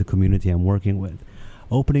with the community I'm working with.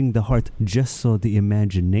 Opening the heart just so the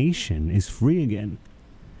imagination is free again.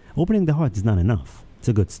 Opening the heart is not enough. It's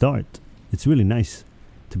a good start. It's really nice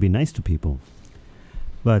to be nice to people.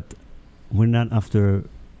 But we're not after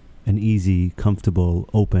an easy, comfortable,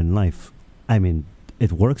 open life. I mean,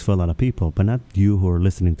 it works for a lot of people, but not you who are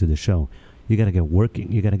listening to the show. You got to get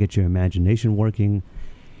working. You got to get your imagination working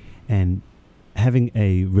and having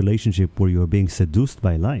a relationship where you're being seduced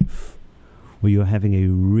by life, where you're having a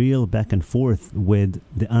real back and forth with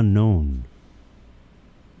the unknown.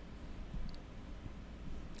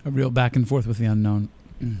 A real back and forth with the unknown.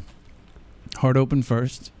 Heart open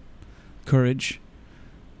first, courage,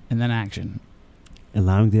 and then action.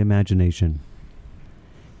 Allowing the imagination.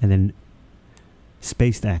 And then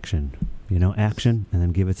spaced action. You know, action, and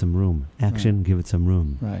then give it some room. Action, right. Give it some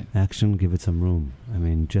room. Right. Action, give it some room. I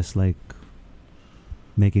mean, just like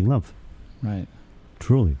making love. Right.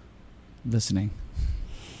 Truly. Listening.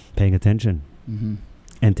 Paying attention. Mm-hmm.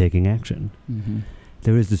 And taking action. Mm-hmm.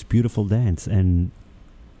 There is this beautiful dance. And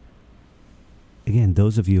again,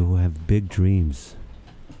 those of you who have big dreams,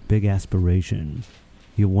 big aspiration,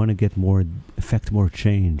 you want to get more, affect more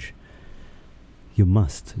change, you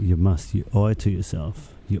owe it to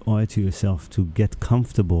yourself. You owe it to yourself to get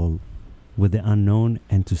comfortable with the unknown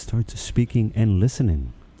and to start speaking and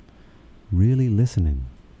listening. Really listening.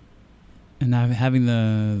 And having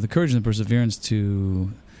the courage and the perseverance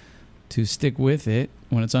to stick with it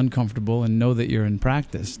when it's uncomfortable and know that you're in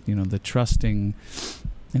practice. You know, the trusting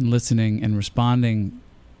and listening and responding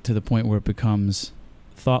to the point where it becomes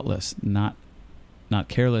thoughtless, not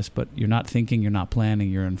careless, but you're not thinking, you're not planning,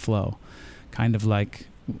 you're in flow. Kind of like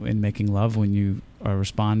in making love when you are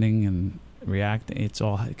responding and reacting, it's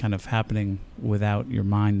all kind of happening without your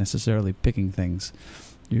mind necessarily picking things.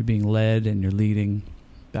 You're being led and you're leading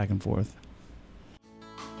back and forth.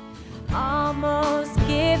 Almost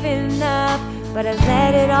giving up, but I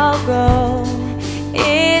let it all go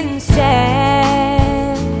instead.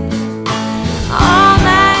 All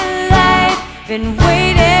my life been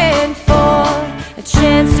waiting for a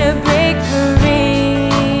chance to break free.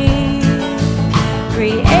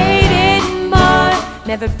 Created more,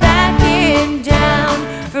 never backing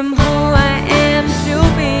down from who I am to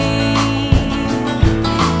be.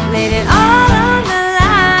 Laid it all on the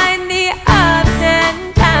line, the ups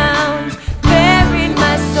and downs, buried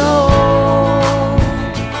my soul.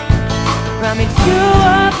 Brought me to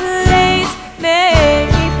a place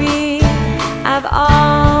maybe I've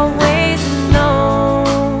always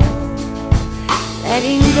known.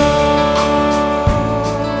 Letting go.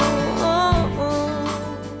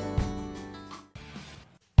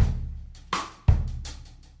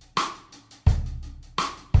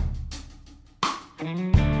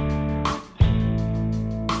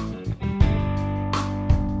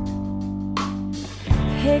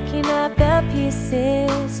 Picking up the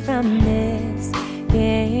pieces from this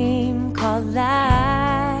game called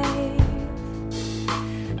life.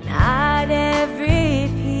 Not every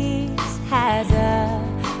piece has a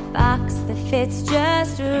box that fits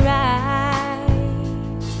just right.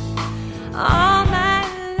 All my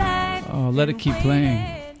life. Oh, let it keep playing.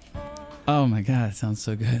 Oh my God, it sounds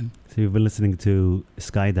so good. So you've been listening to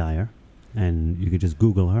Sky Dyer, and you could just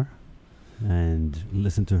Google her and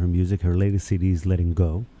listen to her music. Her latest CD is Letting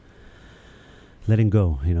Go. Letting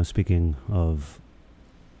go, you know, speaking of,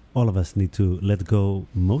 all of us need to let go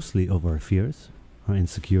mostly of our fears, our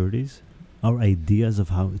insecurities, our ideas of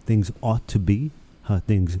how things ought to be. how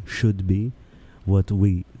things should be, what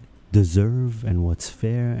we deserve and what's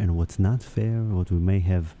fair and what's not fair, what we may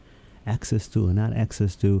have access to or not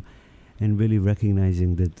access to, and really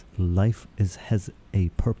recognizing that life has a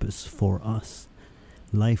purpose for us.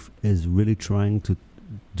 Life is really trying to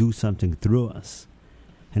do something through us.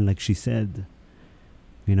 And like she said,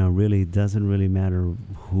 really it doesn't really matter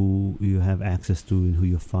who you have access to and who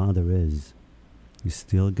your father is. You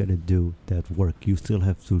still got to do that work. You still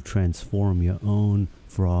have to transform your own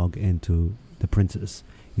frog into the princess.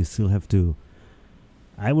 You still have to,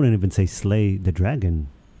 I wouldn't even say slay the dragon.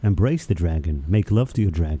 Embrace the dragon. Make love to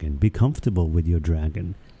your dragon. Be comfortable with your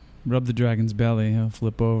dragon. Rub the dragon's belly. He'll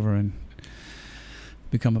flip over and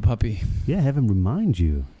become a puppy. Yeah, have him remind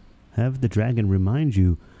you. Have the dragon remind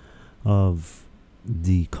you of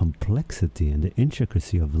the complexity and the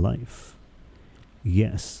intricacy of life.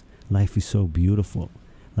 Yes, life is so beautiful.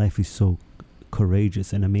 Life is so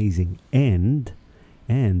courageous and amazing. And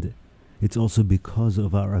it's also because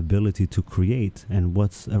of our ability to create and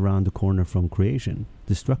what's around the corner from creation.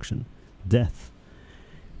 Destruction, death.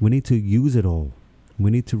 We need to use it all.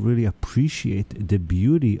 We need to really appreciate the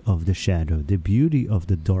beauty of the shadow, the beauty of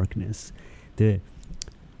the darkness.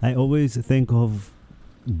 I always think of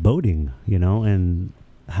boating, and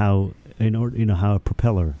how how a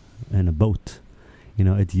propeller and a boat,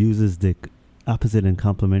 it uses the opposite and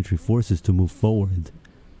complementary forces to move forward.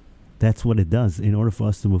 That's what it does. In order for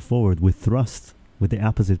us to move forward, we thrust with the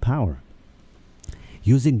opposite power.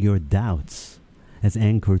 Using your doubts as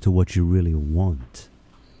anchor to what you really want.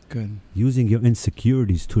 Good. Using your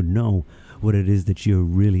insecurities to know what it is that you're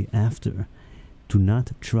really after. Do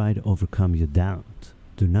not try to overcome your doubt.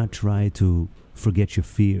 Do not try to forget your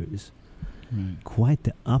fears. Right. Quite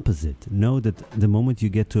the opposite. Know that the moment you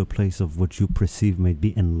get to a place of what you perceive might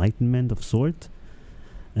be enlightenment of sort,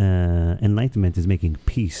 enlightenment is making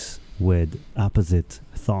peace with opposite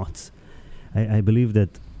thoughts. I believe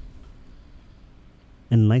that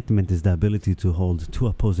enlightenment is the ability to hold two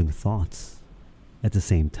opposing thoughts at the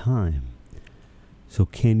same time. So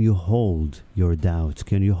can you hold your doubts?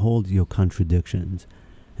 Can you hold your contradictions?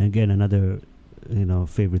 And again, another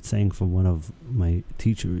favorite saying from one of my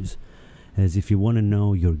teachers is, if you want to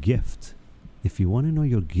know your gift,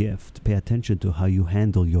 pay attention to how you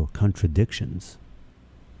handle your contradictions.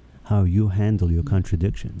 How you handle your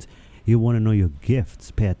contradictions. You want to know your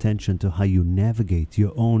gifts, pay attention to how you navigate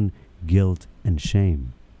your own guilt and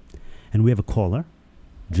shame. And we have a caller.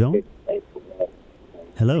 Joan?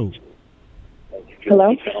 Hello.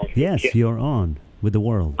 Hello? Yes, you're on with the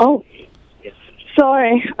world. Oh,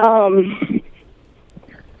 sorry. I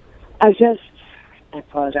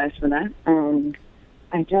apologize for that.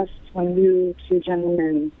 When you two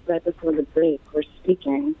gentlemen right before the break were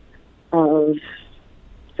speaking of,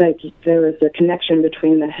 there was a connection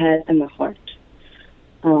between the head and the heart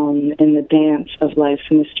in the dance of life's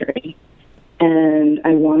mystery. And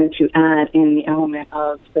I wanted to add in the element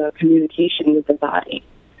of the communication with the body.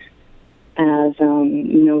 As,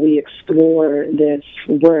 we explore this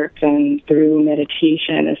work, and through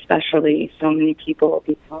meditation especially, so many people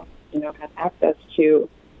have access to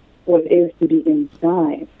what it is to be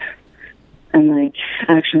inside and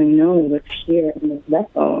actually know what's here in this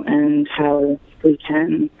vessel, and how we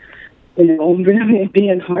can really be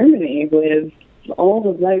in harmony with all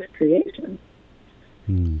of life's creation.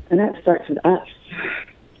 And that starts with us.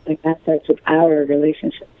 That starts with our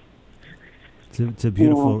relationship. It's a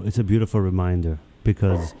beautiful reminder,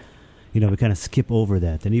 because we kind of skip over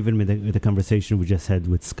that. And even with the conversation we just had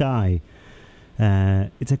with Sky,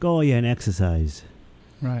 it's like, oh yeah, and exercise.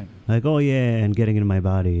 Right. Like, oh yeah, and getting in my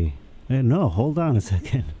body. No, hold on a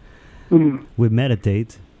second. We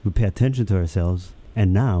meditate, we pay attention to ourselves,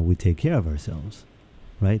 and now we take care of ourselves,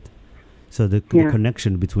 right? So the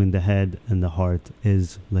connection between the head and the heart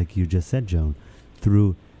is, like you just said, Joan,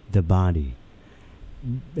 through the body.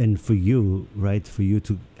 And for you, right,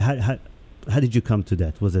 how did you come to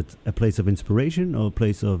that? Was it a place of inspiration or a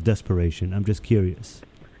place of desperation? I'm just curious.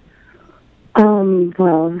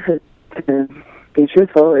 Well, to be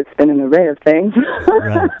truthful, it's been an array of things.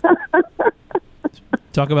 Right.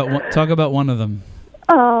 Talk about one of them.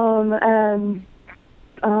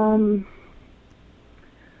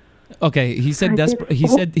 Okay, he said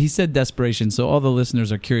he said desperation. So all the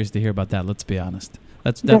listeners are curious to hear about that. Let's be honest.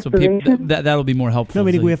 That's what people that'll be more helpful. No,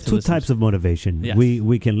 meaning we have two types of motivation. Yes.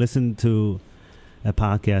 We can listen to a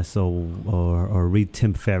podcast or read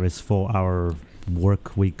Tim Ferriss for our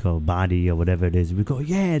work week or body or whatever it is. We go,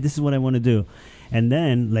 yeah, this is what I want to do. And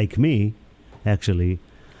then, like me, actually,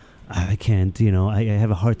 I can't, I have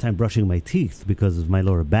a hard time brushing my teeth because of my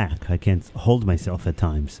lower back. I can't hold myself at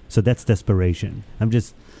times. So that's desperation. I'm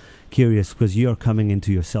just curious because you're coming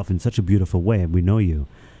into yourself in such a beautiful way, and we know you,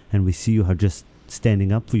 and we see you are just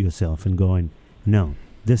standing up for yourself and going, no,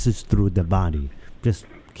 this is through the body. Just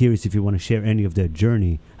curious if you want to share any of that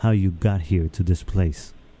journey, how you got here to this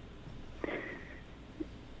place.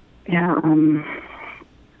 Yeah, I'm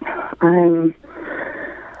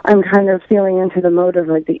kind of feeling into the mode of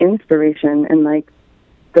like the inspiration and like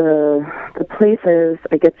the places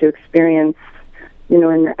I get to experience, you know,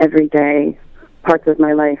 in the everyday parts of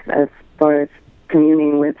my life as far as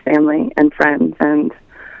communing with family and friends and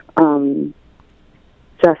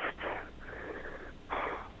just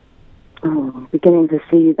beginning to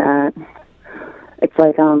see that it's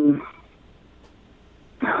like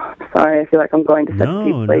sorry, I feel like I'm going to such a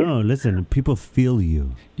deep place. No, listen, people feel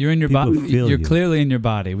you. You're in your People body. feel You're you. clearly in your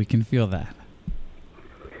body. We can feel that.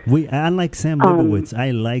 Unlike Sam Leibowitz,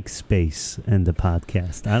 I like space and the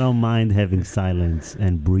podcast. I don't mind having silence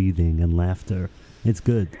and breathing and laughter. It's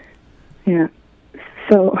good. Yeah.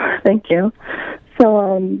 So, thank you.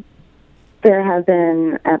 So, there have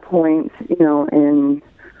been at points, you know, in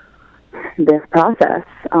this process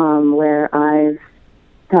where I've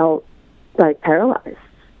felt like paralyzed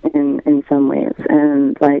in some ways,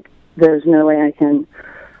 and like there's no way I can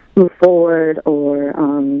move forward or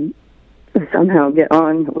somehow get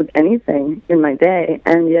on with anything in my day.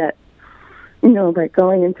 And yet, you know, like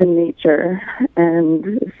going into nature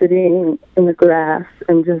and sitting in the grass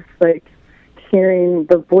and just like hearing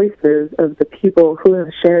the voices of the people who have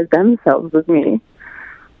shared themselves with me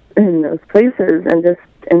in those places,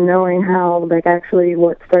 and knowing how like actually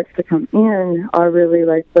what starts to come in are really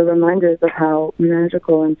like the reminders of how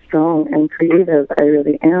magical and strong and creative I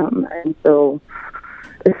really am. And so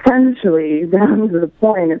essentially down to the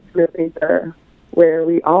point, it's really where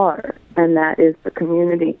we are, and that is the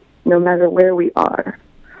community. No matter where we are,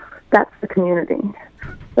 that's the community.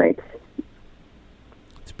 Like,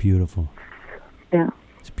 It's beautiful. yeah.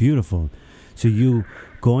 It's beautiful. So you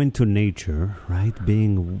go into nature, right?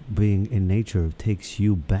 Being in nature takes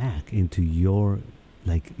you back into your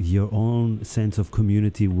own sense of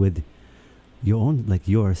community with your own, like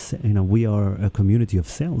we are a community of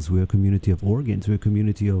cells, we're a community of organs, we're a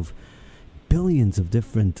community of billions of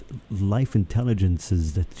different life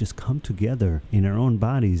intelligences that just come together in our own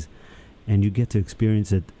bodies, and you get to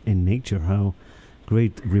experience it in nature. How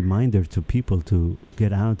great reminder to people to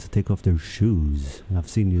get out, to take off their shoes. I've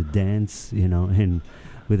seen you dance, you know, and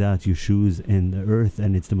without your shoes in the earth,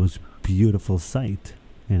 and it's the most beautiful sight,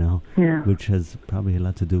 you know, Yeah. which has probably a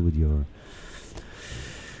lot to do with your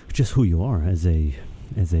just who you are as a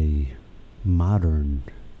modern,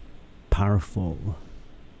 powerful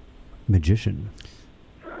magician.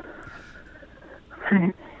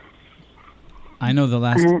 Right. I know the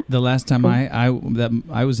last time I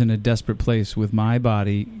was in a desperate place with my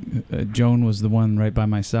body. Joan was the one right by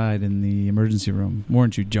my side in the emergency room,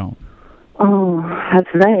 weren't you, Joan? Oh,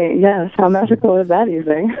 that's right. Yes. How magical is that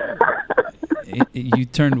evening? You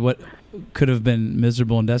turned what could have been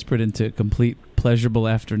miserable and desperate into a complete pleasurable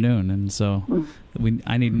afternoon, and so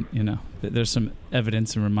I need, you know, there's some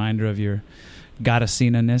evidence and reminder of your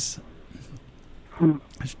goddessina-ness.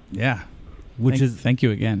 Yeah. Thank you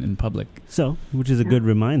again in public. So, which is a good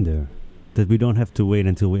reminder that we don't have to wait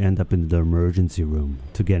until we end up in the emergency room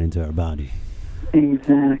to get into our body.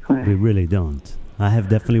 Exactly. We really don't. I have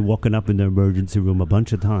definitely woken up in the emergency room a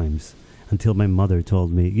bunch of times until my mother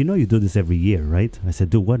told me, you know, you do this every year, right? I said,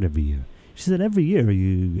 do what every year? She said, every year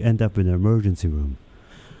you end up in the emergency room.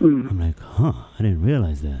 I'm like, I didn't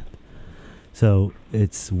realize that. So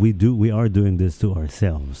we are doing this to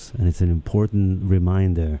ourselves, and it's an important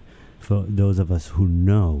reminder for those of us who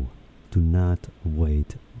know, do not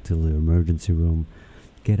wait till the emergency room.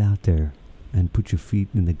 Get out there and put your feet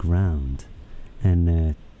in the ground.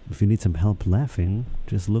 And if you need some help laughing,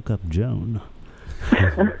 just look up Joan.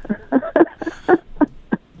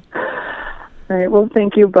 All right. Well,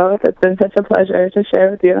 thank you both. It's been such a pleasure to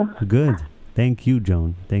share with you. Good. Thank you,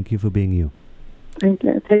 Joan. Thank you for being you. Thank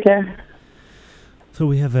you. Take care. So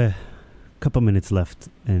we have a couple minutes left,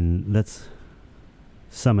 and let's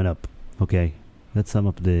sum it up, okay? Let's sum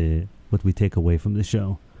up what we take away from the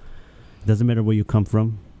show. It doesn't matter where you come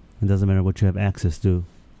from. It doesn't matter what you have access to.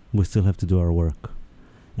 We still have to do our work.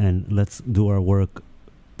 And let's do our work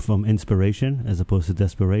from inspiration as opposed to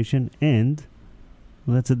desperation. And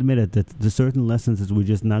let's admit it, that there's certain lessons that we're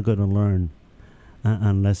just not going to learn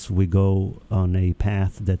unless we go on a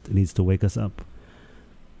path that needs to wake us up.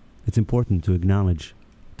 It's important to acknowledge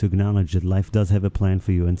that life does have a plan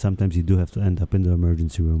for you, and sometimes you do have to end up in the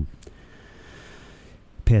emergency room.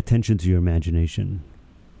 Pay attention to your imagination.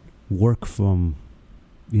 Work from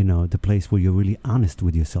the place where you're really honest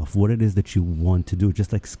with yourself, what it is that you want to do.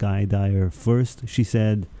 Just like Sky Dyer, first she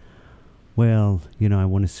said, well, I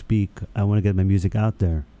want to speak, I want to get my music out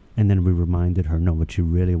there. And then we reminded her, no, what she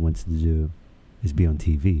really wants to do is be on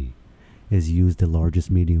TV, is use the largest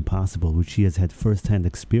medium possible, which she has had first-hand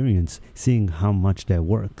experience seeing how much that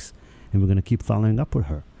works. And we're going to keep following up with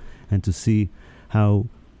her and to see how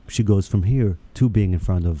she goes from here to being in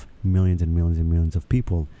front of millions and millions and millions of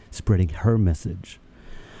people, spreading her message.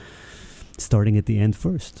 Starting at the end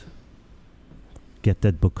first. Get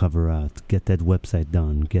that book cover out, get that website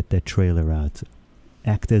done, get that trailer out.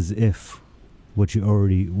 Act as if what you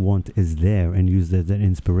already want is there and use that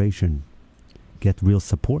inspiration. Get real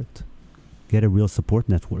support. Get a real support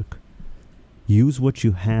network. Use what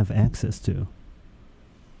you have access to.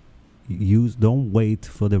 Don't wait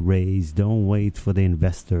for the raise, don't wait for the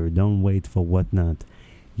investor, don't wait for whatnot.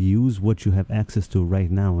 Use what you have access to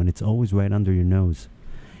right now, and it's always right under your nose.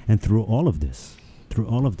 And through all of this,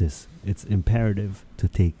 it's imperative to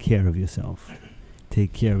take care of yourself.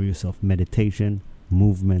 Take care of yourself. Meditation,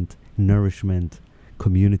 movement, nourishment,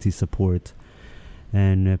 community support,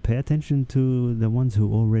 and pay attention to the ones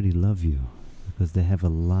who already love you, because they have a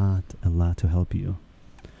lot to help you.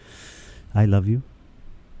 I love you.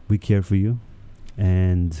 We care for you,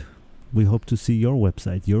 and we hope to see your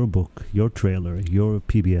website, your book, your trailer, your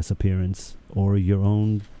PBS appearance, or your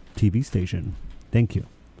own TV station. Thank you.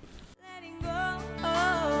 Letting go.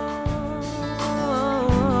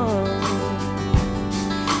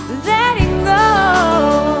 Letting go.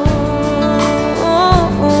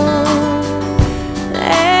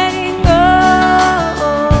 Letting go.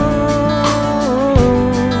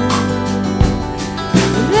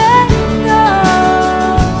 Letting go.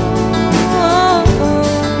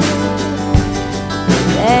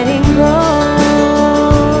 Letting go.